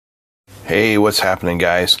Hey, what's happening,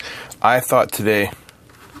 guys? I thought today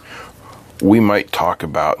we might talk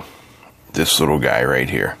about this little guy right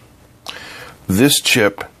here. This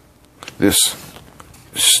chip, this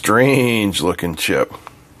strange looking chip,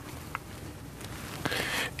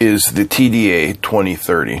 is the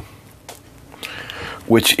TDA2030,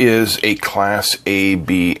 which is a Class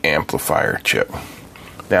A/B amplifier chip.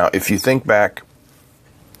 Now, if you think back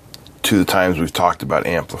to the times we've talked about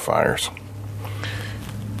amplifiers,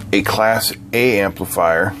 a Class A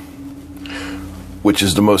amplifier, which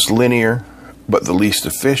is the most linear but the least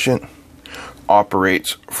efficient,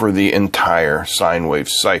 operates for the entire sine wave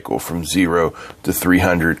cycle from 0 to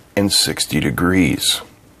 360 degrees.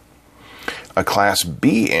 A Class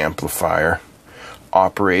B amplifier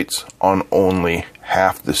operates on only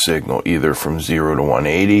half the signal, either from 0 to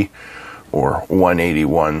 180 or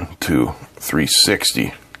 181 to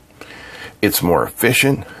 360. It's more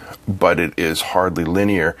efficient, but it is hardly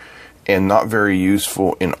linear and not very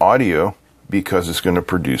useful in audio because it's going to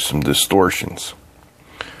produce some distortions.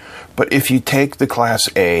 But if you take the Class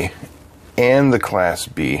A and the Class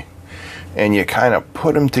B and you kind of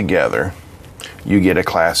put them together, you get a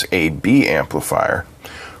Class A/B amplifier,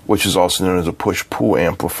 which is also known as a push-pull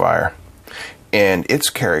amplifier. And its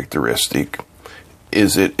characteristic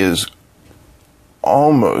is it is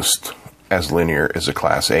almost as linear as a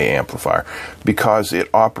Class A amplifier because it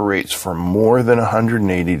operates for more than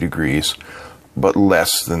 180 degrees but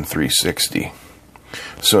less than 360.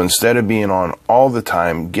 So instead of being on all the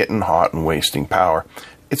time, getting hot and wasting power,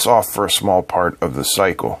 it's off for a small part of the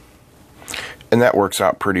cycle. And that works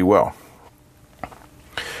out pretty well.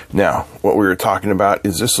 Now, what we were talking about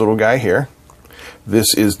is this little guy here.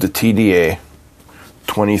 This is the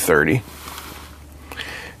TDA2030,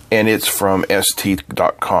 and it's from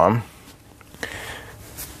st.com.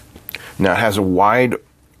 Now, it has a wide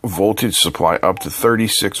voltage supply up to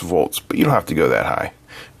 36 volts, but you don't have to go that high.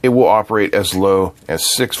 It will operate as low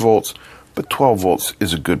as 6 volts, but 12 volts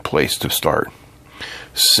is a good place to start.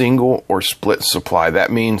 Single or split supply.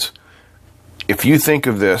 That means if you think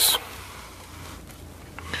of this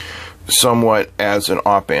somewhat as an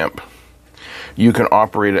op-amp, you can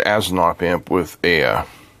operate it as an op-amp with a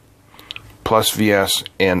plus VS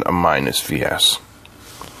and a minus VS.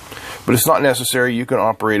 But it's not necessary. You can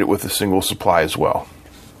operate it with a single supply as well.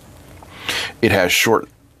 It has short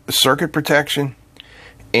circuit protection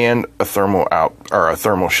and a thermal out or a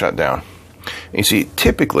thermal shutdown. And you see,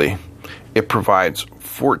 typically it provides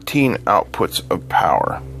 14 outputs of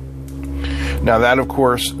power. Now that, of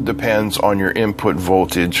course, depends on your input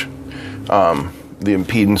voltage, the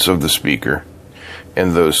impedance of the speaker,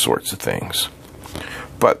 and those sorts of things.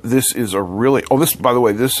 But this is a really, this, by the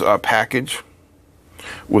way, this package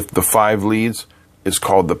with the 5 leads is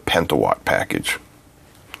called the pentawatt package.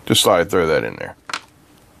 Just thought I'd throw that in there.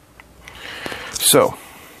 So,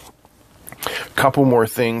 a couple more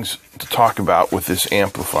things to talk about with this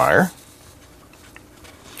amplifier.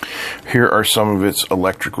 Here are some of its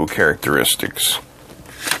electrical characteristics.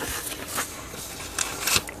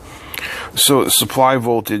 So, supply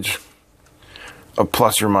voltage of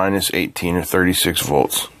plus or minus 18 or 36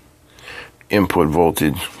 volts. Input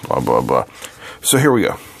voltage, blah, blah, blah. So here we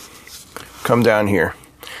go. Come down here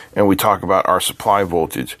and we talk about our supply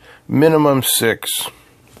voltage. Minimum 6.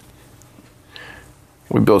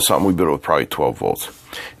 We build something, we build it with probably 12 volts.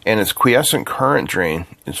 And its quiescent current drain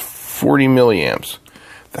is 40 milliamps.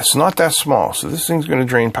 That's not that small, so this thing's going to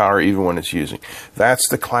drain power even when it's using. That's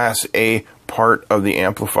the Class A part of the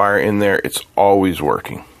amplifier in there. It's always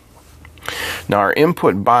working. Now our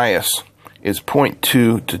input bias is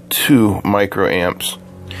 0.2 to 2 microamps,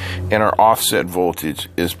 and our offset voltage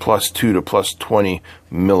is plus 2 to plus 20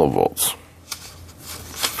 millivolts.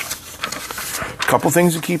 A couple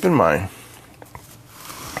things to keep in mind.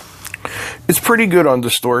 It's pretty good on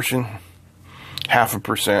distortion,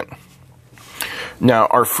 0.5%. Now,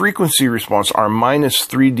 our frequency response, our minus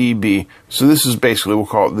 3 dB, so this is basically, we'll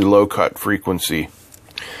call it the low cut frequency,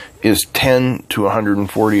 is 10 to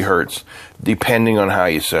 140 hertz, depending on how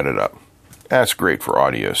you set it up. That's great for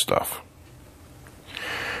audio stuff.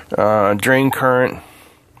 Drain current,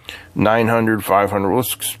 900, 500,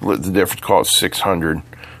 let's split the difference, call it 600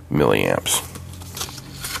 milliamps.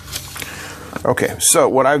 Okay, so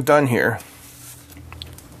what I've done here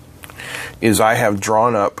is I have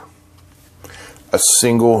drawn up a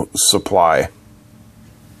single supply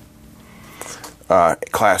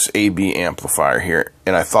Class A/B amplifier here,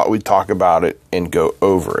 and I thought we'd talk about it and go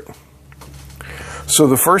over it. So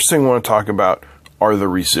the first thing I want to talk about are the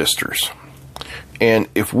resistors. And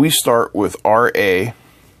if we start with RA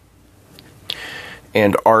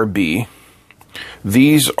and RB,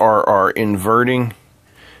 these are our inverting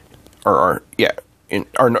our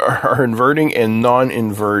inverting and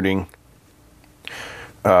non-inverting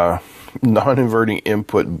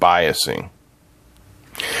input biasing.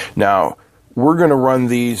 Now, we're going to run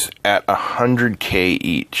these at 100K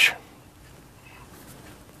each.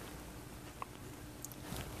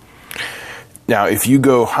 Now, if you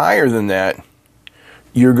go higher than that,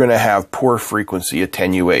 you're going to have poor frequency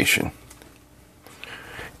attenuation.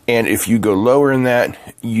 And if you go lower than that,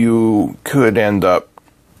 you could end up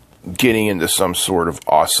getting into some sort of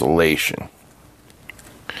oscillation.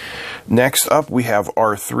 Next up, we have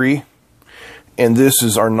R3, and this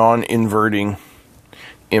is our non-inverting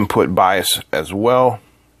input bias as well.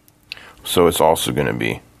 So it's also going to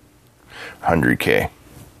be 100K.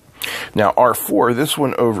 Now, R4, this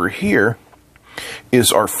one over here,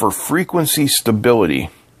 is for frequency stability,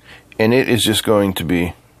 and it is just going to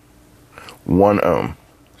be 1 ohm.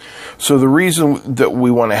 So the reason that we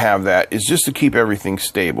want to have that is just to keep everything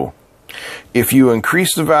stable. If you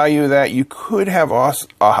increase the value of that, you could have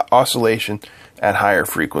oscillation at higher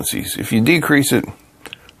frequencies. If you decrease it,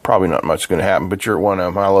 probably not much going to happen, but you're at 1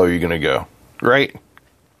 ohm. How low are you going to go? Right?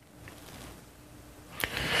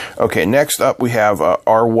 Okay, next up we have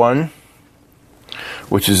R1,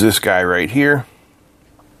 which is this guy right here.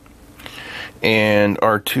 And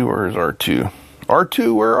R2, where is R2?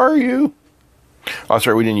 R2, where are you? Oh,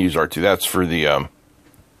 sorry, we didn't use R2. That's for the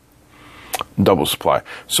double supply.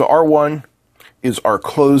 So R1 is our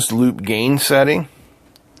closed loop gain setting.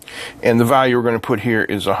 And the value we're going to put here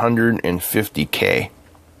is 150K.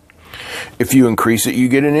 If you increase it, you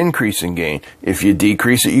get an increase in gain. If you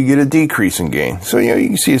decrease it, you get a decrease in gain. So, you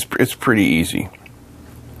can see it's pretty easy.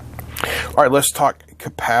 All right, let's talk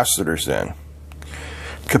capacitors then.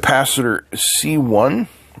 Capacitor C1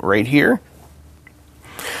 right here.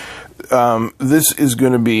 This is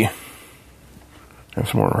going to be,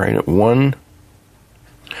 that's more right at 1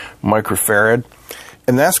 microfarad,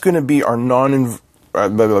 and that's going to be our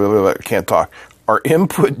our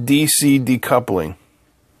input DC decoupling.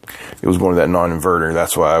 It was going to that non-inverter.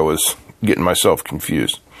 That's why I was getting myself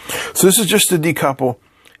confused. So this is just to decouple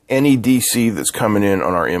any DC that's coming in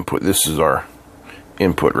on our input. This is our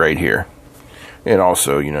input right here. And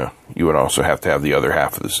also, you would also have to have the other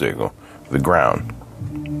half of the signal, the ground.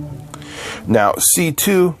 Now,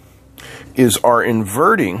 C2 is our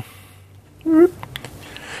inverting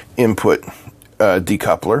input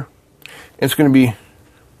decoupler. It's going to be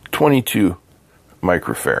 22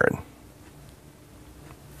 microfarad.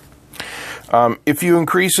 If you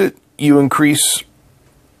increase it, you increase...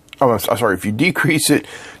 Oh, I'm sorry. If you decrease it,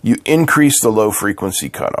 you increase the low frequency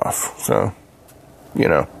cutoff. So,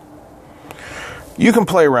 you can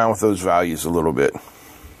play around with those values a little bit.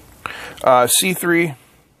 C3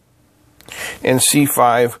 and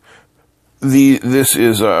C5, this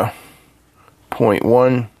is a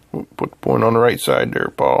 0.1. Put the point on the right side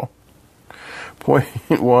there, Paul.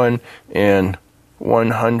 0.1 and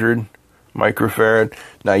 100 microfarad.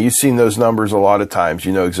 Now, you've seen those numbers a lot of times.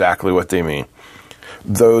 You know exactly what they mean.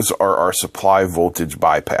 Those are our supply voltage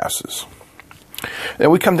bypasses.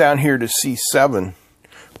 Then we come down here to C7,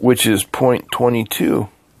 which is 0.22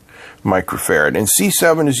 microfarad. And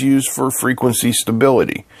C7 is used for frequency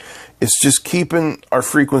stability. It's just keeping our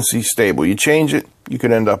frequency stable. You change it, you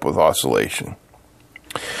could end up with oscillation.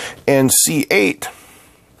 And C8,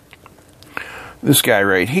 this guy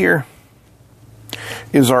right here,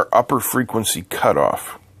 is our upper frequency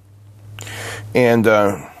cutoff. And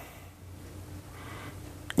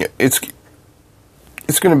it's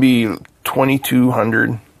going to be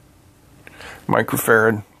 2200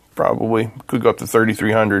 microfarad, probably. Could go up to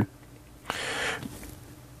 3300.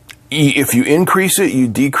 If you increase it, you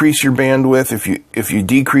decrease your bandwidth. If you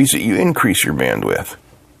decrease it, you increase your bandwidth.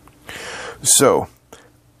 So,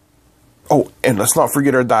 and let's not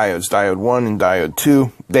forget our diodes. Diode 1 and diode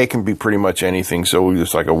 2, they can be pretty much anything. So we're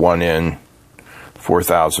just like a 1N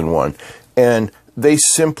 4001. And they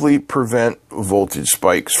simply prevent voltage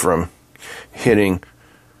spikes from hitting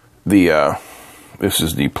the, this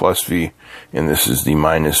is the plus V and this is the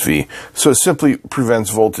minus V. So it simply prevents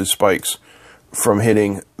voltage spikes from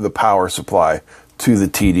hitting the power supply to the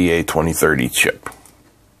TDA2030 chip.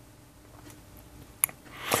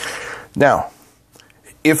 Now,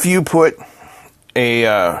 if you put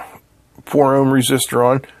a 4 ohm resistor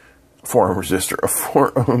on, a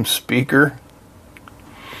 4 ohm speaker,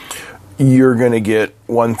 you're going to get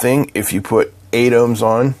one thing. If you put 8 ohms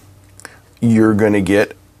on, you're going to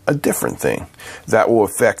get a different thing. That will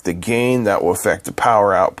affect the gain, that will affect the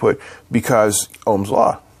power output, because Ohm's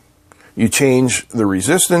law. You change the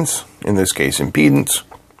resistance, in this case impedance,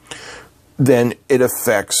 then it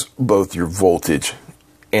affects both your voltage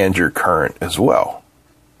and your current as well.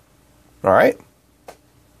 All right?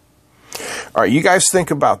 All right, you guys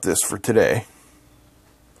think about this for today.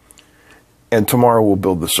 And tomorrow we'll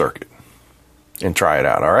build the circuit and try it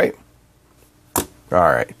out, all right? All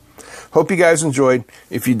right. Hope you guys enjoyed.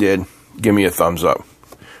 If you did, give me a thumbs up.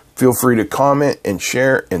 Feel free to comment and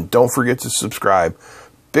share, and don't forget to subscribe.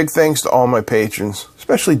 Big thanks to all my patrons,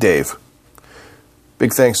 especially Dave.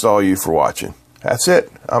 Big thanks to all you for watching. That's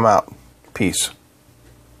it. I'm out. Peace.